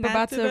today, Jeep not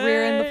about to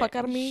rear end the today. fuck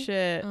out of me?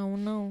 Shit. Oh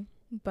no.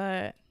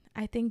 But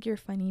I think you're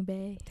funny,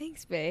 bae.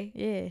 Thanks, bae.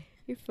 Yeah.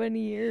 You're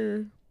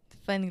funnier.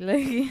 Funny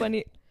lady.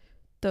 Funny.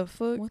 The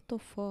fuck? What the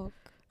fuck?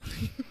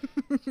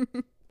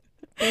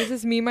 There's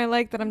this meme I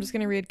like that I'm just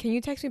gonna read. Can you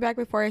text me back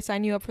before I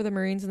sign you up for the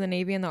Marines and the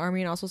Navy and the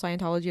Army and also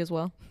Scientology as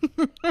well?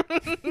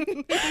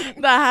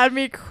 That had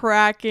me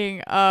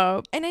cracking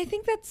up. And I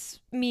think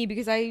that's me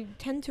because I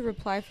tend to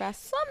reply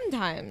fast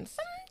sometimes.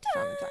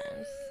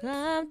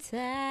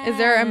 Sometimes. Is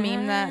there a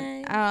meme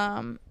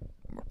that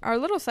our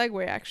little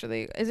segue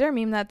actually, is there a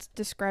meme that's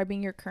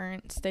describing your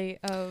current state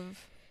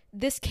of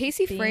This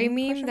Casey Being, Frey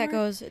meme question that mark?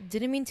 goes,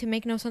 didn't mean to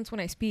make no sense when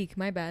I speak.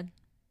 My bad.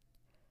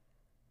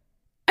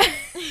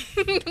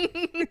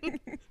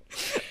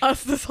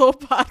 us this whole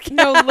podcast?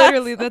 No,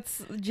 literally,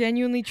 that's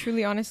genuinely,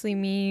 truly, honestly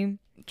me.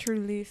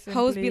 Truly simply.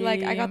 Hoes be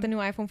like, I got the new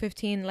iPhone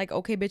 15. Like,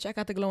 okay, bitch, I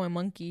got the glowing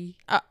monkey.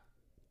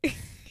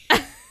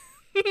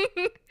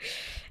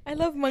 I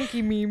love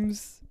monkey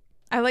memes.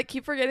 I like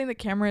keep forgetting the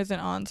camera isn't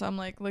on, so I'm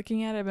like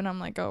looking at it and I'm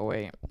like, oh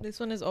wait, This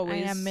one is I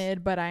always. am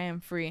mid but I am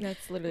free.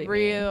 That's literally me.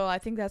 Real. I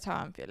think that's how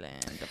I'm feeling.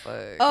 The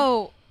fuck.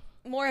 Oh,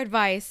 more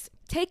advice.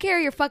 Take care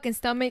of your fucking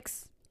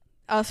stomachs.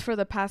 Us for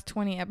the past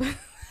 20 episodes.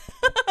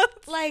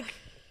 Like,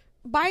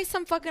 buy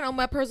some fucking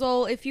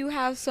omeprazole if you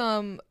have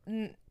some.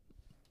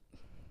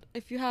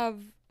 If you have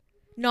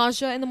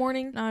nausea in the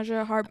morning.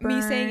 Nausea, heartburn.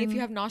 Me saying if you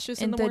have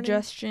nauseous in the morning.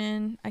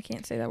 indigestion. I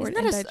can't say that word.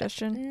 Isn't that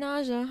Indigestion.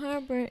 nausea,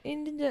 heartburn,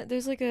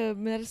 there's like a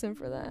medicine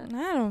for that.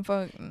 I don't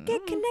fuck.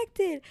 Get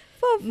connected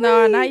for free.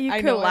 No, not you I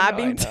know,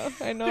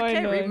 collabing. I know. Okay,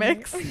 I know.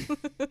 remix.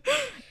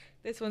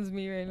 This one's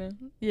me right now.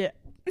 Yeah.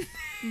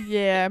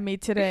 Yeah, me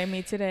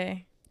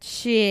today.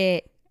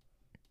 Shit.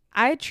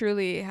 I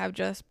truly have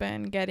just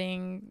been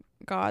getting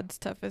God's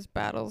toughest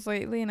battles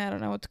lately, and I don't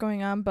know what's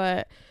going on,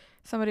 but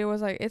somebody was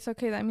like, it's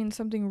okay, that means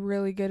something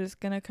really good is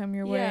gonna come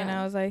your way. And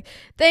Yeah. I was like,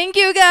 thank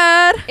you,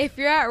 God. If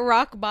you're at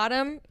rock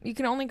bottom, you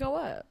can only go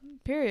up.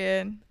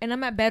 Period. And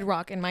I'm at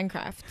bedrock in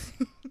Minecraft.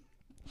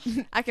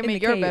 I can In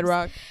make the your caves.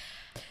 bedrock.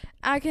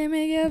 I can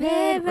make your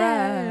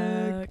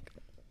bedrock.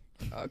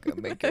 I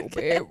can make your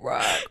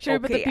bedrock. Should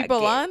we put the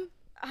people on?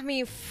 I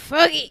mean,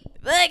 fuck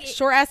it.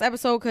 Short ass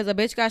episode because a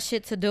bitch got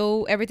shit to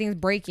do. Everything's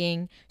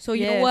breaking. So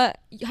you know Yes. what?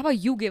 How about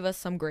you give us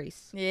some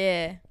grace?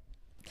 Yeah.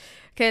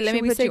 Okay, let Should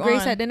me we put say you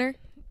grace on. at dinner?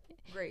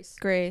 Grace.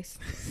 Grace.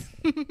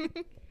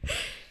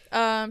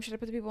 Should I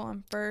put the people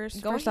on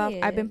first? Go First off,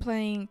 I've been ahead.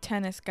 playing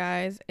tennis,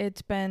 guys.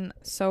 It's been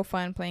so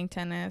fun playing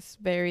tennis.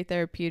 Very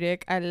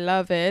therapeutic. I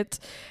love it.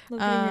 Love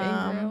getting your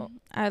anger out.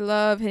 I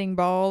love hitting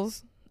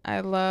balls.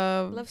 I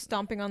love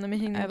Stomping on them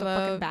and hitting them I with a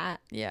fucking love-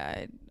 bat.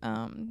 yeah,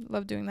 I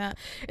love doing that.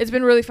 It's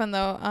been really fun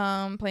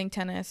though. Playing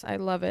tennis. I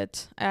love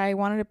it. I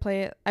wanted to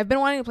play it. I've been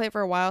wanting to play it for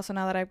a while, so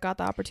now that I've got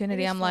the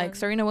opportunity, is I'm like, fun.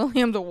 Serena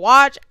Williams,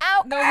 watch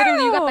out. No,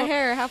 literally, you got the Ow!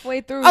 hair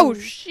halfway through. Oh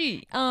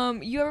shit.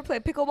 You ever play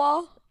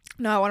pickleball?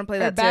 No, I want to play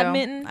Or that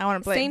badminton? too. I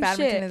want to play Same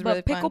badminton. shit, Is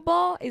really but fun.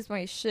 pickleball is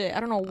my shit. I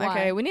don't know why.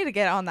 Okay, we need to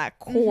get on that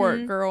court,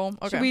 Mhm. girl.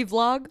 Okay. Should we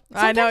vlog?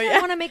 I know, Sometimes yeah. I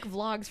want to make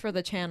vlogs for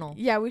the channel.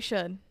 Yeah, we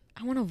should.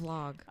 I want to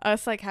vlog.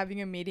 Us like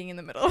having a meeting in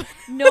the middle.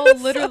 No,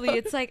 literally,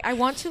 it's like I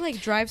want to like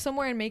drive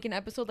somewhere and make an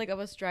episode like of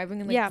us driving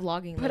and like Yeah,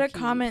 vlogging. Put a low-key.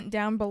 comment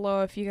down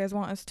below if you guys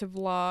want us to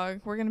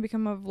vlog. We're gonna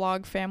become a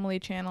vlog family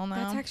channel now.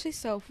 That's actually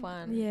so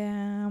fun.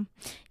 yeah.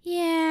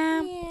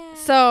 Yeah. Yeah.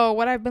 So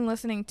what I've been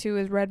listening to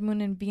is Red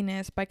Moon and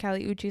Venus by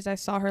Kali Uchis. I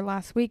saw her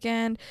last week.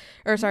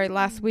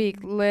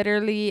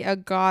 Literally a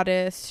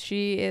goddess.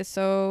 She is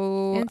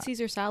so And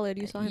Caesar salad.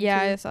 You saw him.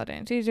 yeah, too? I saw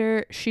Dan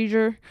Seizure.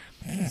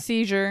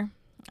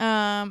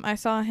 I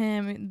saw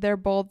him. They're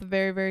both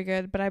very, very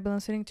good. But I've been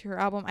listening to her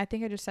album. I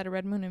think I just said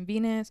Red Moon and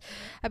Venus.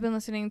 I've been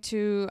listening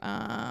to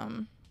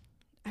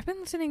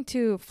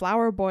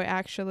Flower Boy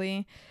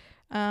actually.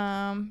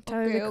 Tyler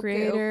the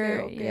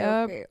Creator.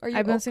 Yep. Okay. Are you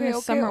I've been listening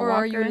to Summer or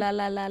are you Walker. la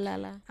la la la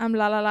la? I'm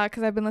La La La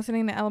because I've been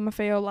listening to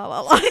LMFAO La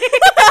La La.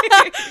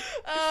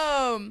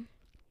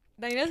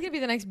 Danielle's gonna be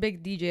the next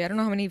big DJ. I don't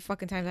know how many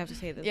fucking times I have to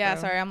say this. Yeah,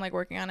 bro. sorry, I'm like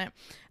working on it.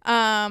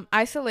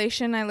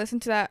 Isolation, I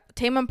listened to that.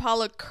 Tame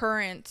Impala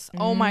Currents.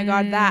 Oh my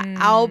god, that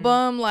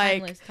album,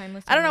 like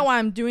Timeless. I don't know why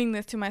I'm doing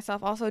this to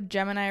myself. Also,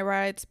 Gemini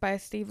Rights by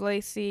Steve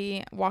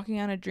Lacy, Walking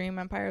on a Dream,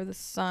 Empire of the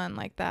Sun,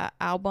 like that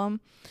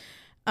album.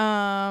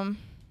 A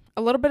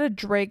little bit of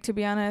Drake, to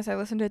be honest. I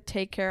listened to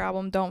Take Care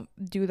album. Don't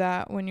do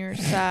that when you're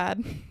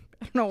sad.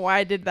 I don't know why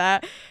I did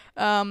that.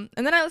 And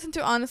then I listened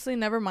to Honestly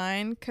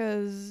Nevermind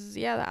because,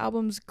 yeah, the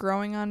album's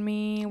growing on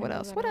me. What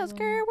else? What else,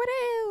 girl? What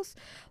else?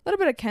 A little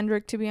bit of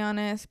Kendrick, to be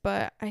honest,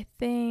 but I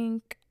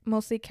think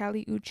mostly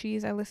Kali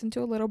Uchis. I listened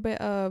to a little bit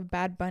of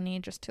Bad Bunny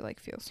just to, like,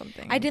 feel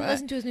something. I didn't but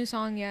listen to his new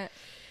song yet.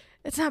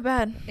 It's not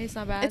bad. It's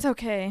not bad. It's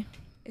okay.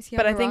 Is he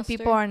But on I the think roster?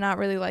 people are not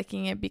really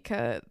liking it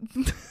because...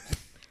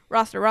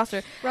 Roster. I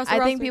think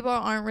Roster. people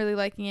aren't really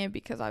liking it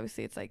because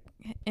obviously it's like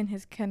in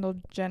his Kendall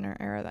Jenner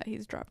era that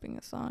he's dropping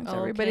a song. So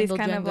everybody's Kendall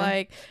kind of Jenner.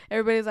 like,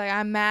 everybody's like,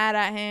 I'm mad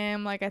at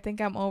him. Like, I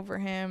think I'm over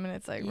him. And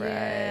it's like,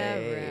 Yeah,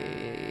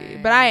 right.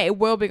 right. But I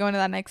will be going to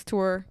that next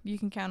tour. You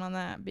can count on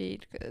that,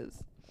 beat,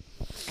 because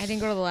I didn't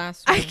go to the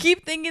last one. I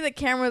keep thinking the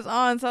camera's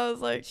on. So I was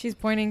like, She's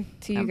pointing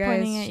to you I'm guys.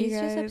 pointing at you She's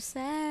just guys.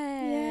 upset.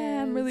 yeah,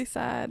 I'm really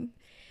sad.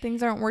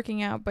 Things aren't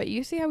working out. But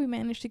you see how we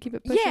managed to keep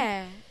it pushing?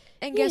 Yeah.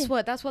 And guess Yeah.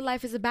 what? That's what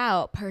life is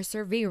about.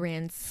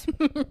 Perseverance.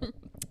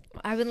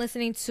 I've been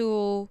listening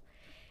to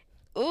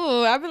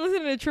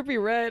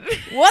Trippie Red.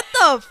 What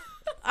the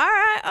all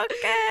right,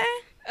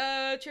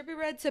 okay. Trippie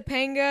Red,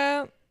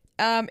 Topanga.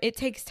 It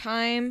Takes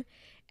Time.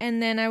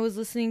 And then I was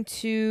listening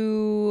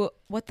to,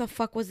 what the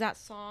fuck was that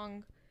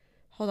song?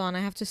 Hold on,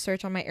 I have to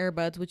search on my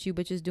earbuds, which you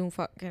bitches don't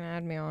fucking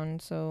add me on.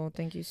 So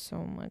thank you so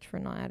much for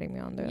not adding me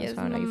on there. Yes, That's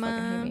how I know you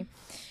mama. fucking hate me.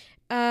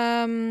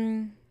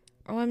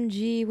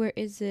 OMG, where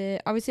is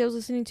it? Obviously, I was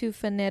listening to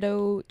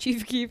Finetto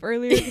Chief Keef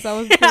earlier because I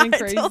was feeling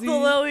crazy. I told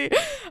Lily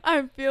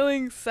I'm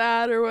feeling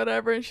sad or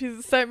whatever, and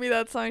she sent me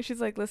that song.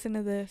 She's like, listen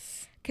to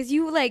this. Because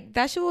you, like,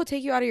 that shit will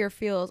take you out of your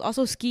feels.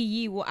 Also, Ski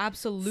Yee will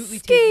absolutely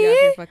Ski take you out of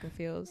Yee? your fucking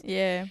feels.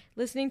 Yeah.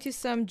 Listening to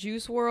some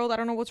Juice WRLD. I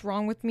don't know what's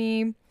wrong with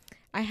me.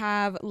 I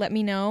have Let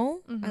Me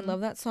Know. I Mhm.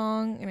 love that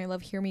song. And I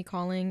love Hear Me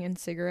Calling and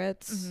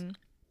Cigarettes.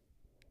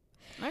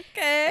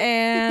 Okay.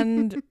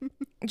 And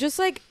just,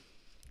 like,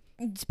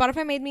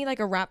 Spotify made me, like,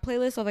 a rap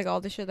playlist of, like,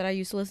 all the shit that I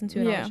used to listen to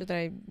and all Yeah. the shit that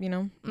I,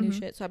 new Mhm.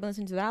 shit. So I've been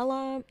listening to that a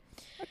lot.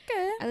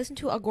 Okay. I listened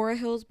to Agora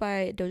Hills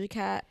by Doja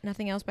Cat.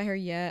 Nothing else by her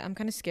yet. I'm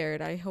kind of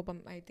scared. I think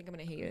I'm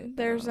gonna hate it.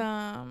 There's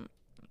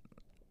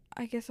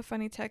I guess a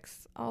funny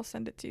text. I'll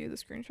send it to you, the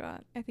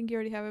screenshot. I think you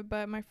already have it,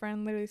 but my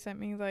friend literally sent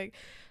me, like,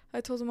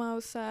 I told him I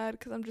was sad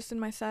because I'm just in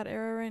my sad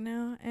era right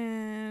now,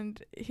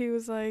 and he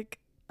was like,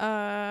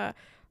 I'm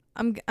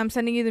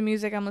sending you the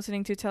music I'm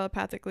listening to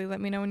telepathically. Let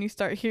me know when you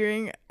start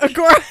hearing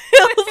Agora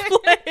Hills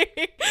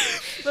play.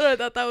 But I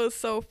thought that was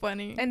so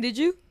funny. And did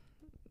you?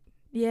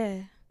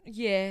 Yeah,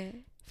 Yeah,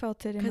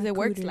 felt it in because my it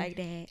works cooter. like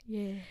that.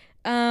 Yeah.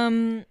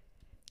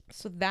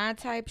 So that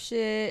type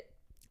shit.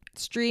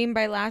 Streamed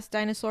by Last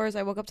Dinosaurs.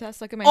 I woke up to that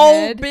stuck in my Oh,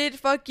 head. bitch,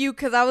 fuck you,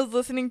 because I was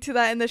listening to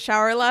that in the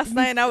shower last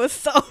night, and I was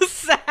so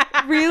sad.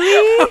 Really?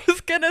 I was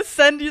gonna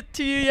send it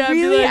to you. Yeah, and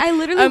be Really? like, I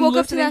literally I'm woke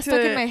up to listening that to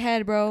stuck in it. my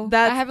head, bro. I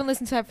That's- haven't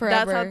listened to that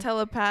forever. That's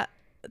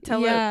how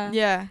Yeah.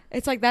 yeah.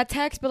 It's like that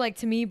text, but like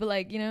to me, but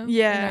like, in our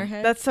Yeah,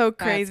 head. that's so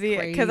crazy,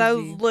 because I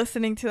was crazy.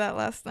 listening to that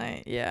last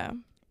night. Yeah.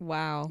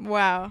 Wow.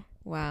 Wow.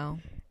 Wow.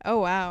 Oh,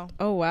 wow.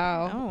 Oh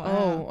wow. Oh,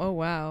 wow. Oh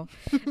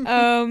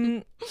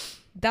wow.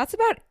 That's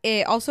about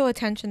it. Also,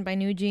 Attention by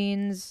New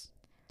Jeans.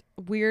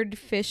 Weird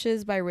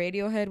Fishes by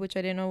Radiohead, which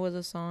I didn't know was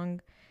a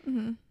song.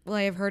 Mm-hmm. Well,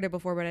 I have heard it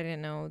before, but I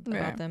didn't know about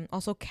Yeah. them.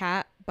 Also,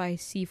 Cat by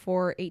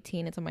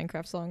C418. It's a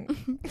Minecraft song.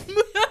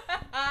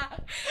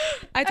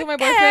 I told my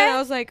boyfriend, I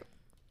was like,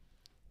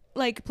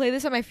 play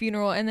this at my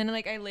funeral. And then,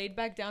 like, I laid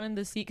back down in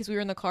the seat because we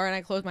were in the car, and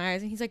I closed my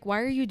eyes. And he's like,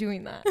 why are you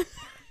doing that?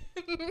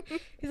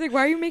 He's like,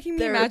 why are you making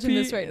me imagine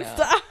this right now?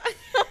 Stop.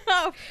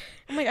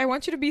 I'm like, I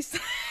want you to be...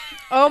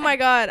 Oh my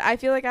god, I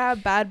feel like I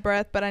have bad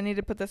breath, but I need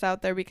to put this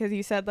out there because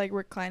you said like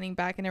reclining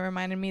back, and it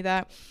reminded me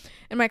that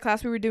in my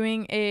class we were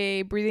doing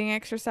a breathing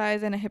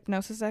exercise and a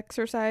hypnosis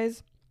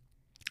exercise.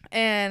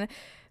 And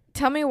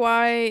tell me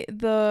why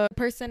the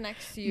person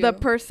next to you. the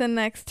person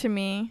next to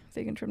me,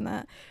 so you can trim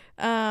that,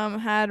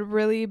 had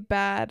really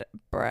bad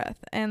breath,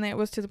 and it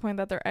was to the point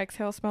that their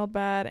exhale smelled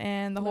bad,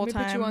 and the whole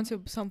time put you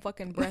onto some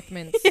fucking breath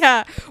mints.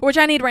 yeah, which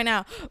I need right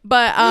now.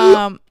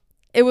 But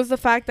it was the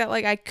fact that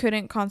like I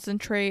couldn't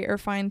concentrate or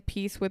find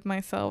peace with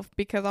myself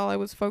because all I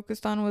was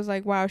focused on was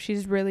like, wow,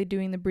 she's really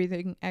doing the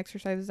breathing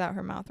exercises out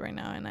her mouth right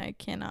now, and I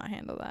cannot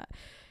handle that.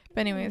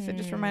 But anyways, it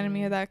just reminded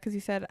me of that because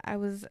you said I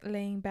was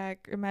laying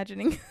back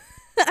imagining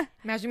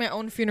Imagine my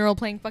own funeral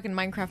playing fucking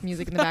Minecraft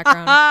music in the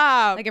background.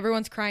 Like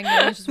everyone's crying, and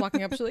everyone's just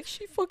walking up. She's like,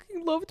 she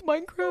fucking loved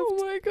Minecraft. oh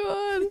my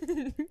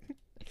god.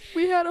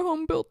 We had a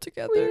home built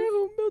together.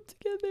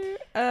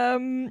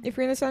 If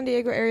you're in the San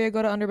Diego area,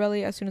 go to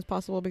Underbelly as soon as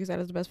possible because that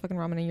is the best fucking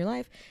ramen in your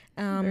life.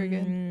 Very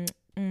good.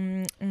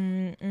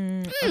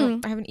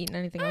 I haven't eaten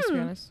anything else, to be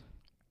honest.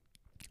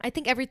 I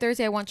think every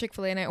Thursday I want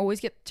Chick-fil-A, and I always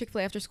get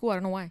Chick-fil-A after school. I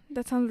don't know why.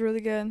 That sounds really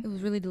good. It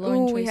was really the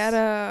low-end Oh, choice. we had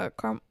a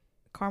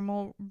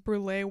caramel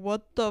brulee.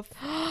 What the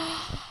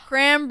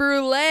creme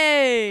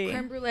brulee?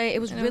 creme brulee.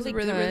 It was And it was really,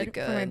 really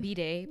good for my good.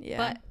 B-day. Yeah.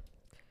 But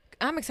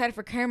I'm excited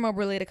for caramel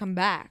brulee to come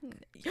back.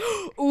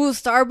 Ooh,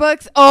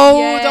 Starbucks. Oh,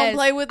 Yes. don't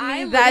play with me.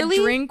 I That literally-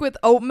 drink with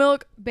oat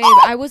milk. Babe,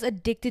 I was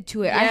addicted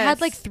to it. I had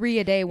Yes. like 3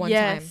 a day one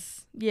time.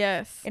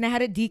 Yes. And I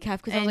had it decaf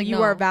because I was And like, you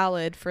no, are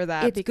valid for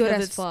that It's because good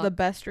as it's fuck. the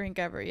best drink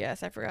ever.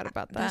 Yes, I forgot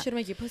about that that. should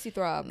make your pussy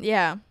throb.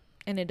 Yeah.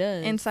 And it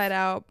does. Inside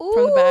out, from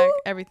the back, Ooh.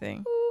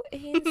 everything. Ooh,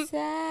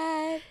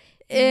 inside.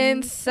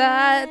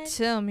 Inside,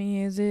 tell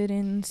me, is it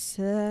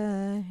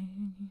inside?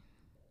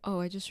 Oh,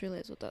 I just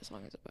realized what that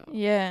song is about.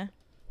 Yeah.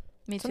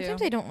 Me too.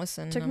 Sometimes I don't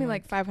listen. Took I'm me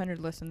like 500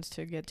 listens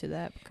to get to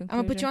that conclusion. I'm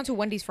gonna put you onto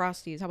Wendy's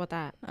Frosties. How about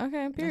that?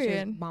 Okay, That shit is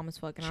period. bomb as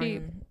fuck. And I Cheap.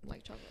 don't even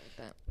like chocolate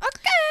like that.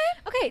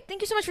 Okay,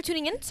 thank you so much for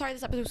tuning in. Sorry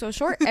this episode was so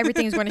short.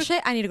 Everything is going to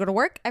shit. I need to go to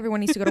work.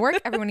 Everyone needs to go to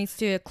work. Everyone needs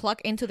to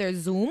cluck into their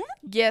Zoom.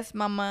 Yes,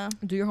 mama.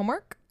 Do your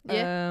homework.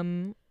 Yeah.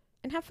 And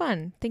have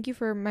fun. Thank you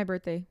for my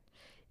birthday.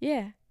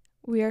 Yeah.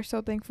 We are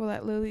so thankful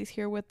that Lily's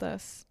here with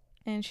us.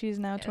 And she's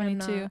now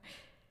 22.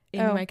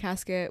 In my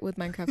casket with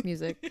Minecraft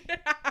music.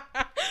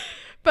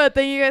 But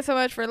thank you guys so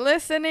much for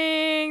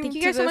listening. Thank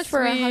you guys so much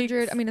for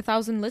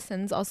 1,000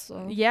 listens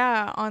also.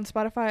 Yeah, on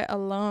Spotify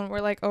alone, we're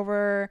like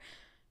over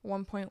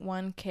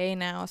 1.1k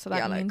now, so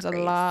that means a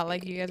lot.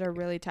 Like, you guys are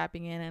really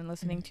tapping in and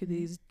listening to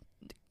these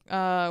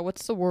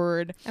what's the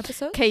word?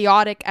 Episodes?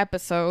 Chaotic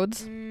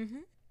episodes.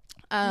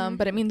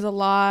 But it means a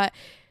lot.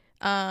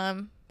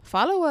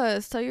 Follow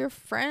us. Tell your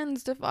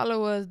friends to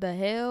follow us. The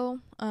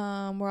hell.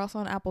 We're also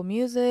on Apple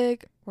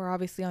Music. We're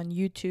obviously on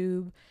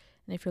YouTube.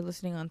 And if you're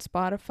listening on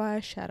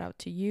Spotify, shout out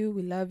to you.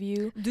 We love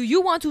you. Do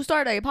you want to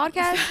start a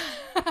podcast?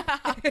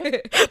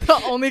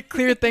 The only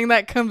clear thing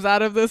that comes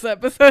out of this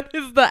episode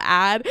is the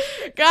ad.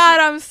 God,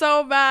 I'm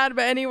so mad.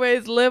 But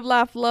anyways, live,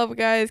 laugh, love,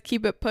 guys.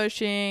 Keep it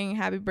pushing.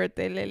 Happy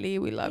birthday, Lily.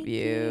 We love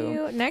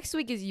you. Next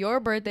week is your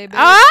birthday, baby.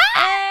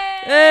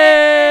 Ah!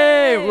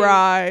 Hey!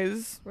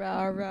 Rise.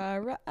 Rah, rah,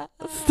 rah.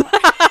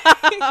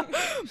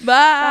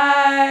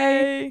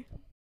 Bye.